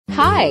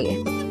Hi!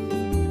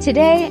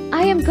 Today,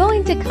 I am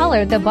going to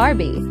color the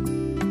Barbie.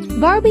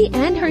 Barbie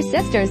and her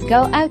sisters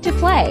go out to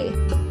play.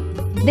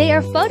 They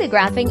are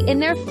photographing in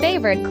their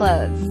favorite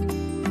clothes.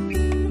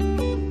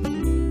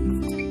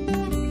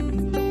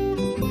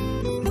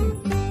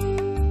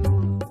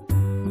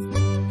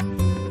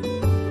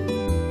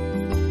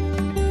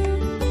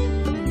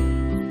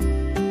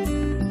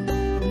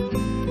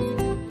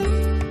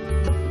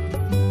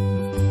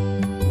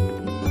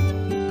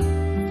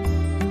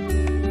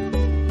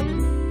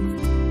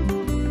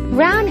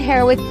 Brown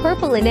hair with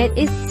purple in it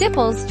is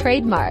Stipple's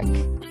trademark.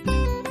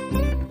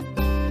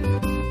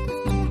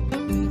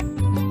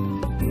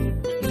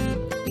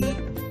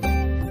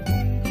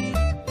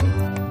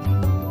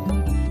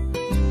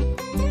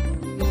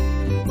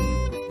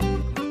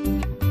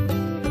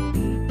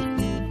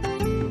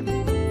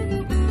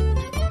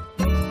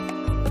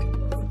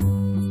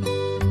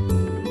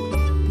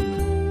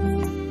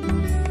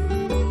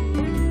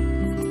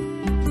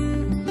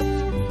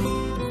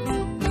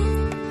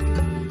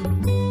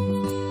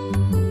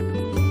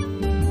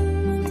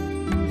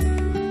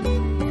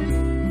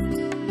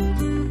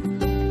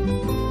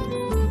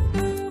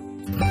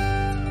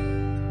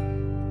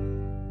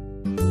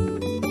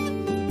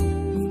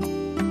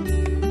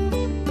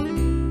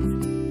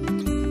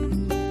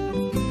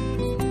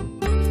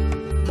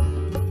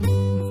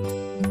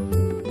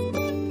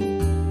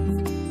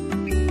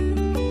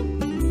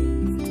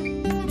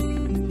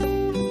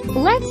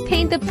 Let's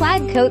paint the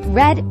plaid coat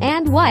red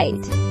and white.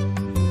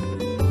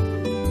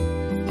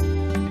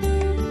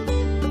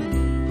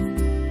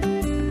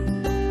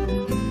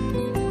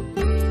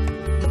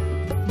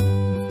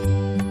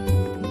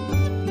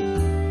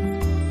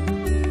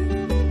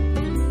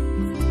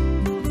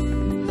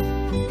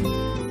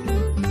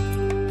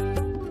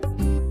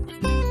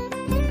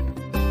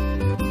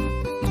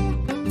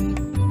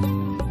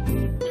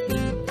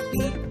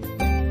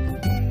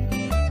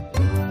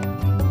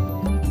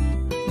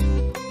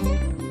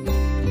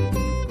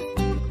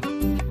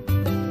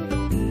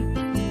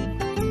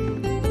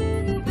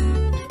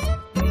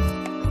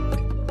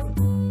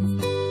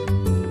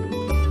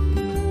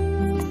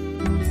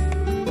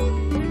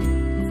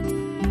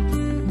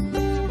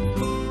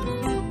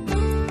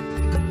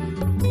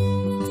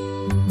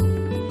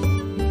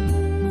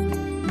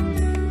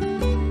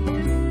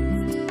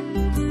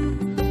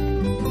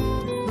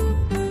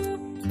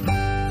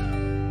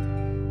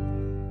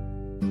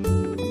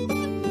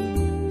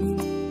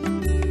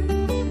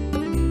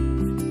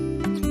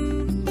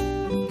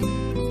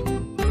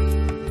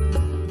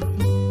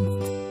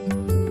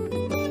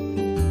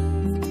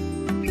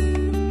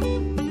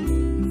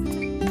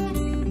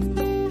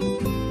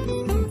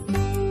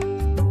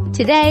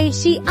 Today,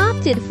 she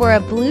opted for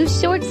a blue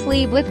short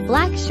sleeve with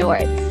black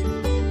shorts.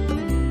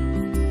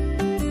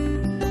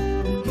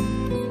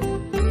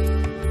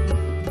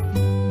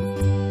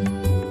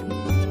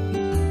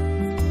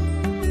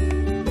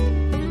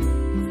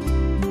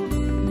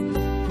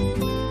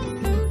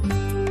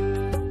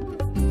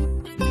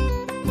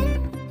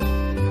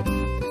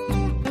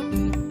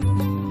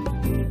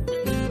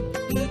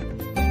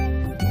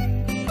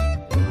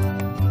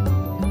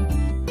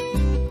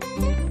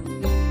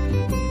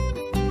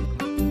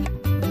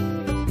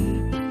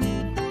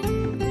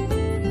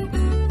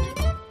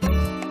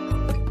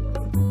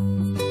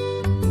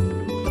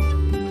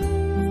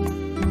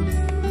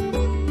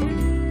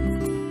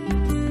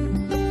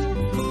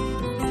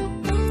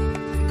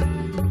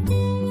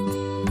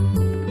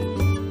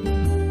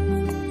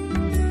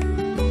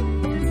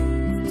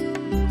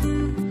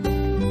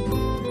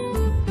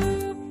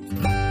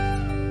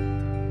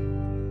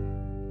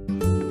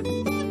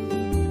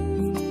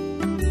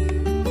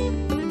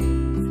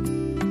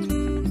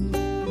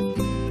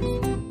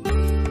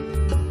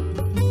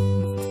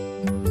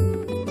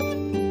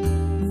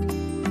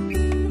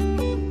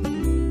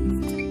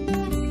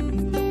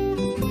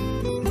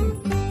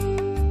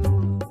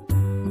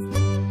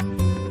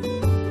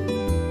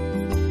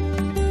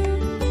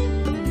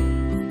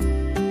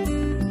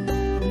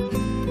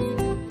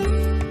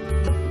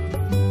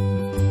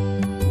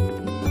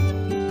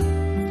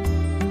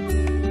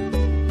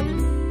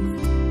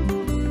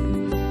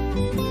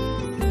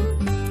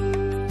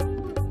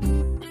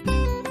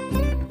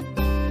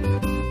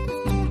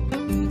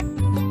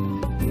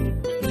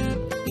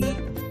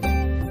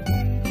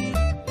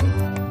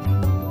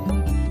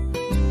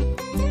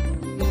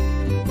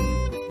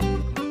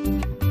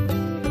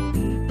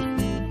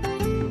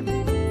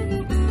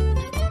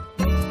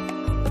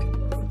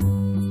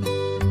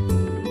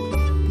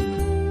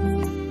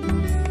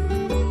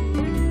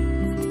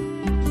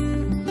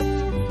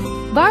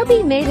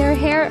 Barbie made her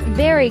hair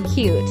very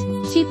cute.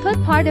 She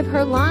put part of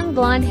her long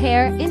blonde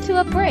hair into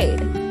a braid.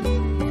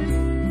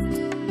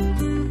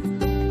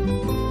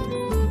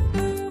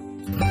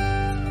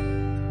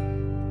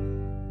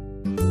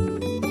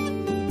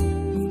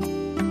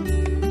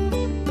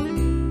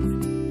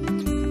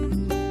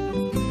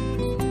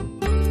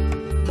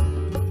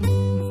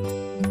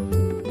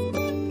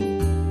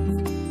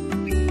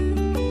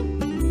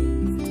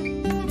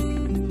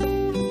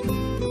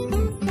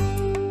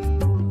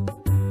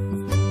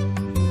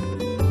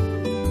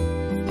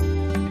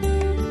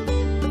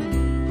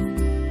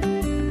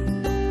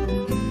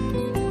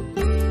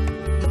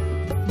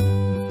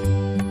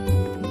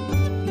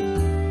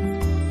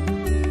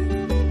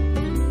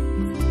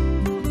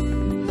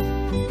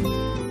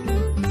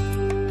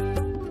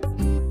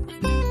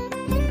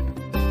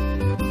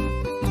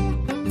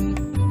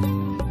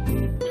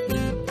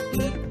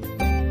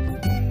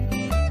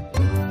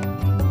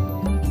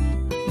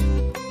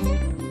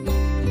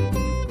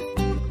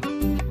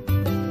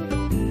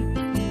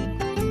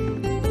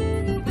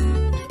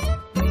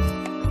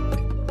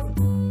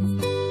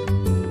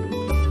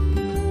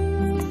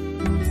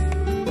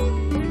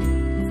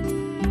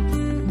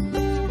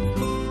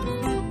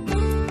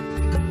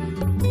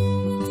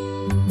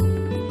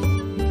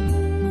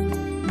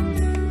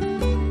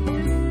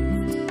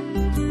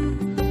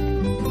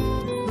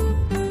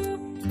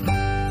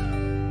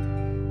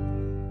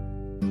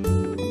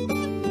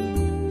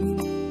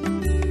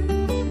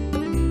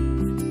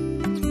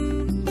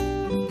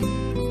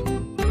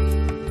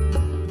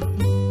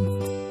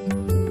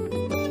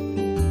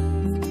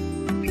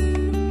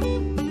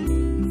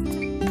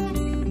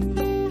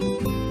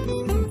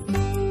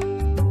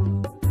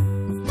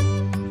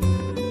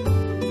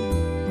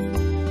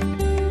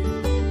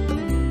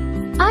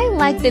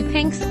 like the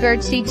pink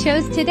skirt she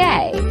chose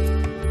today.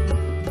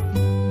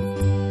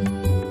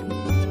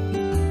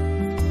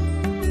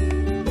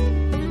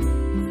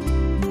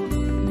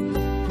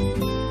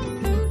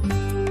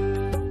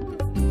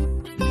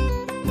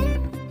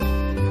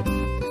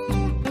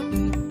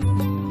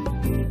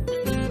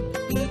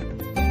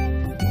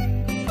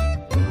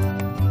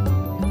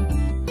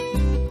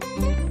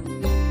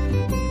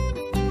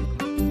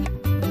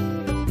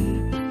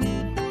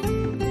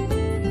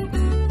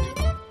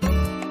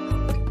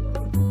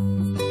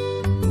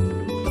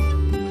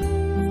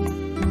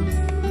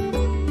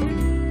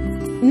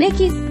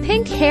 Nikki's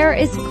pink hair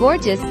is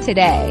gorgeous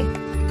today.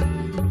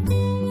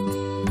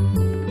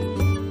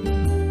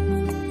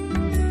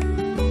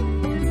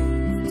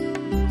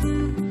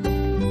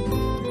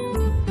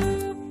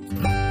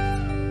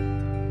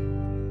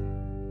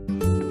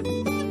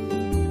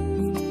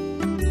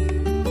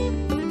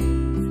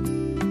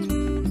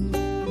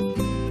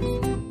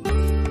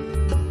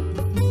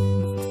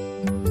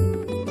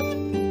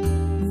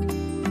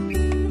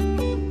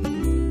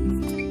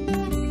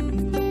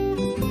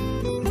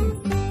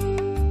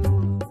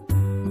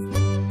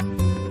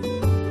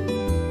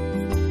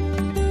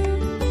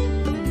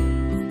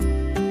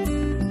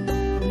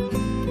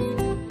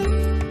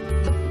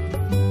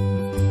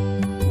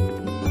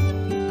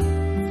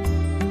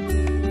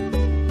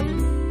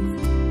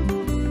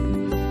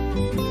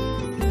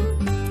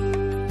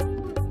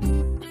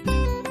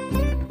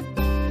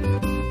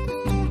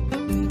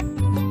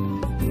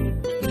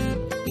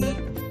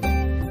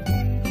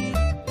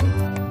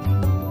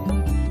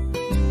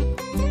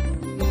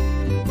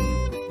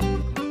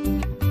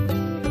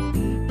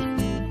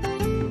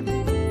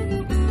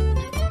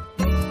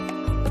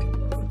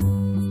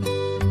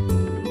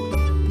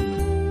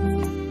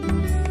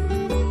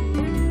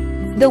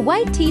 The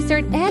white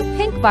t-shirt and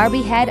pink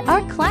Barbie head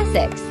are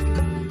classics.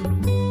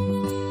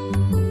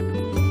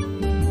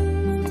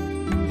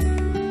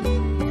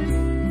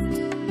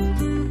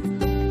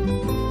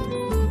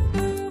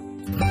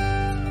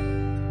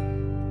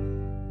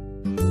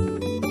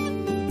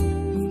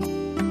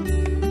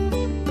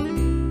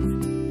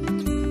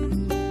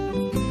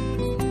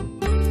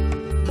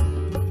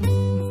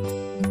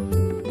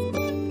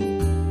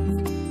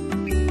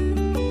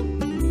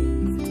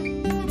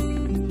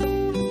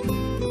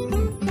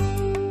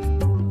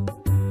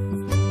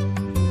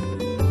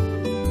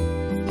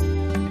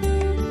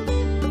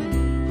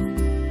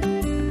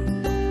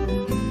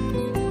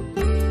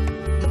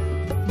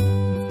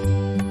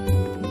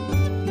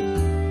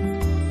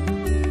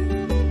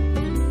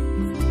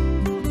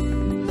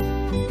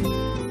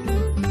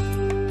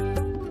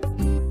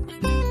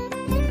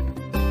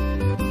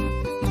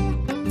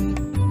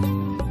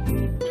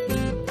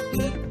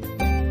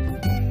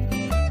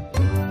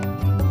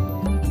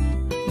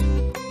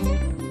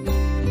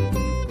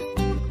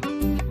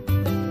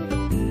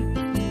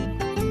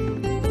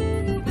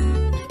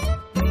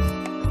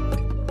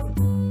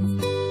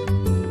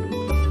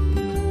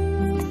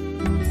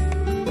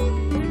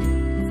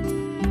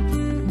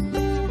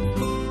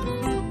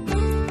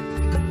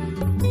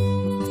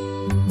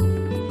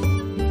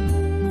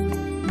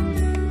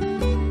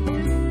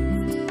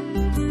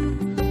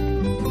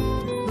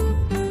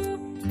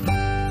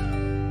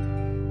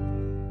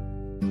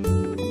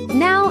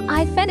 Now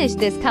I finished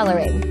this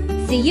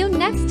coloring. See you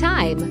next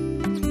time.